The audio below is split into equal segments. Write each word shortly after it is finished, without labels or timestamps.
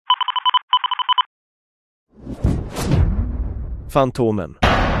Fantomen.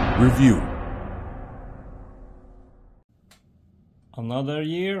 Review. Another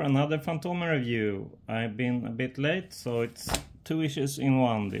year, another Fantomen review. I've been a bit late, so it's 2 issues in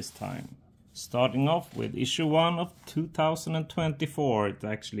one this time. Starting off with issue 1 of 2024. It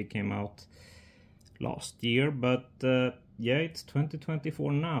actually came out last year, but yeah, it's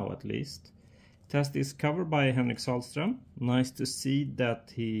 2024 now at least. It has this cover by Henrik Sahlstrom. Nice to see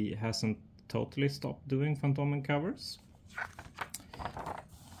that he hasn't totally stopped doing Fantomen covers.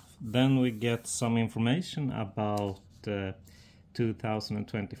 Then we get some information about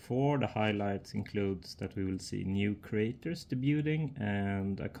 2024. The highlights includes that we will see new creators debuting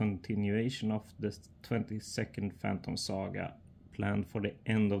and a continuation of the 22nd Phantom saga planned for the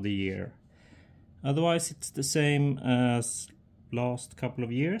end of the year. Otherwise it's the same as last couple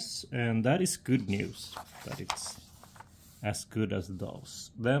of years, and that is good news that it's as good as those.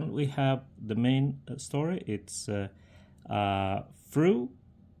 Then we have the main story. It's Through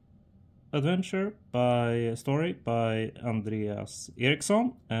adventure by Andreas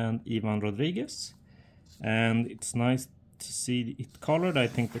Eriksson and Ivan Rodriguez, and it's nice to see it colored. I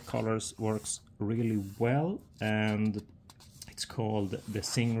think the colors works really well, and it's called The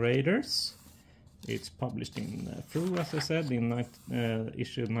Singh Raiders. It's published in Through, as I said, in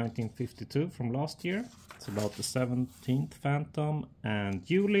issue 1952 from last year. It's about the 17th Phantom and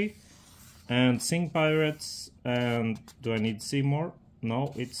Julie and Singh pirates. And do I need to see more?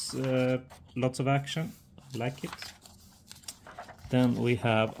 No, it's lots of action. I like it. Then we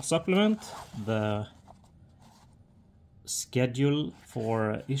have a supplement, the schedule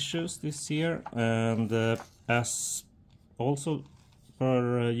for issues this year, and as also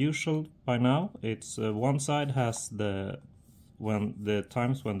per usual by now, it's one side has the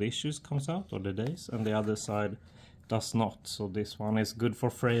times when the issues comes out, or the days, and the other side does not. So this one is good for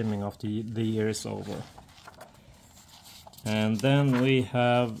framing after the year is over. And then we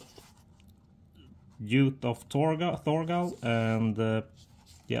have Youth of Thorgal, and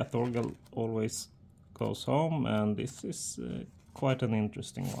yeah, Thorgal always goes home, and this is quite an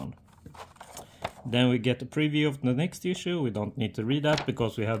interesting one. Then we get a preview of the next issue. We don't need to read that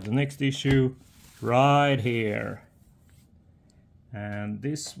because we have the next issue right here. And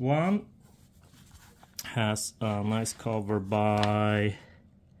this one has a nice cover by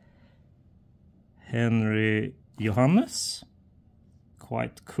Henry Johannes.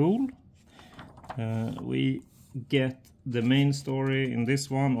 Quite cool. We get the main story in this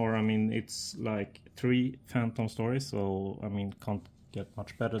one, or I mean it's like 3 Phantom stories, so I mean can't get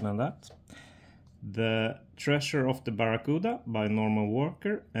much better than that. The Treasure of the Barracuda by Norman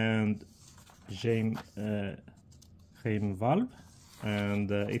Walker and Jaime Vallvé,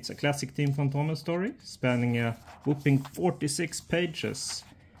 and it's a classic Team Fantomen story spanning a whopping 46 pages.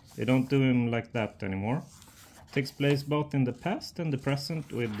 They don't do him like that anymore. Takes place both in the past and the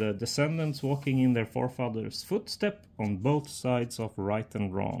present, with the descendants walking in their forefathers' footstep on both sides of right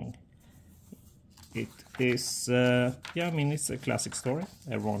and wrong. It is, yeah, I mean, it's a classic story.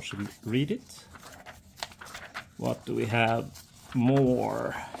 Everyone should read it. What do we have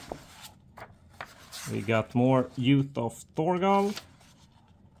more? We got more Youth of Thorgal,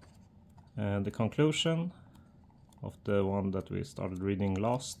 and the conclusion of the one that we started reading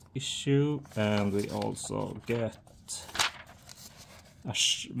last issue, and we also get a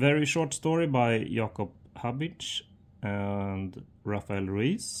very short story by Habinc and Rafael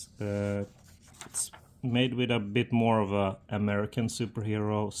Ruiz. It's made with a bit more of a American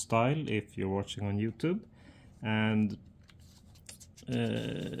superhero style if you're watching on YouTube, and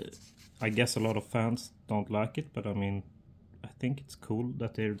I guess a lot of fans don't like it, but I mean I think it's cool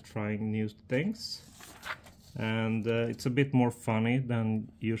that they're trying new things. And it's a bit more funny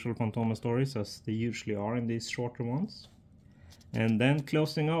than usual Fantomen stories, as they usually are in these shorter ones. And then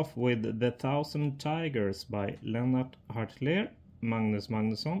closing off with The Thousand Tigers by Lennart, Hartler,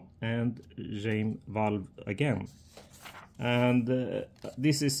 Magnusson and Jaime Vallvé again. And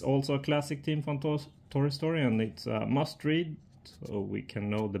this is also a classic Team Fantomen story, and it's a must read, so we can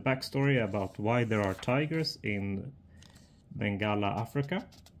know the backstory about why there are tigers in Bengala, Africa.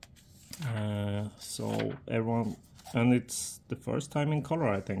 So everyone, and it's the first time in color,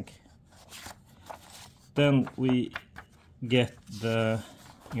 I think. Then we get the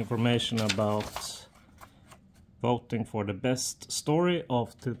information about voting for the best story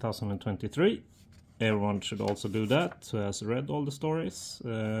of 2023. Everyone should also do that who has read all the stories.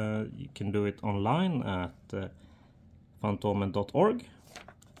 You can do it online at fantomen.org.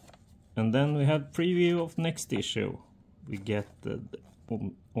 And then we had preview of next issue. We get the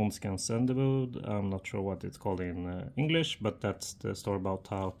Ondskans sändebud. I'm not sure what it's called in English, but that's the story about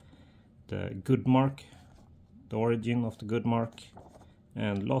how the good mark The Origin of the Good Mark,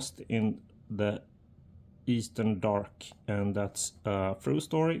 and Lost in the Eastern Dark, and that's a true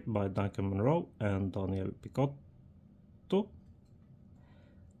story by Duncan Munro and Daniel Picotto.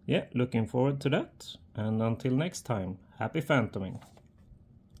 Yeah, looking forward to that, and until next time, happy Fantoming!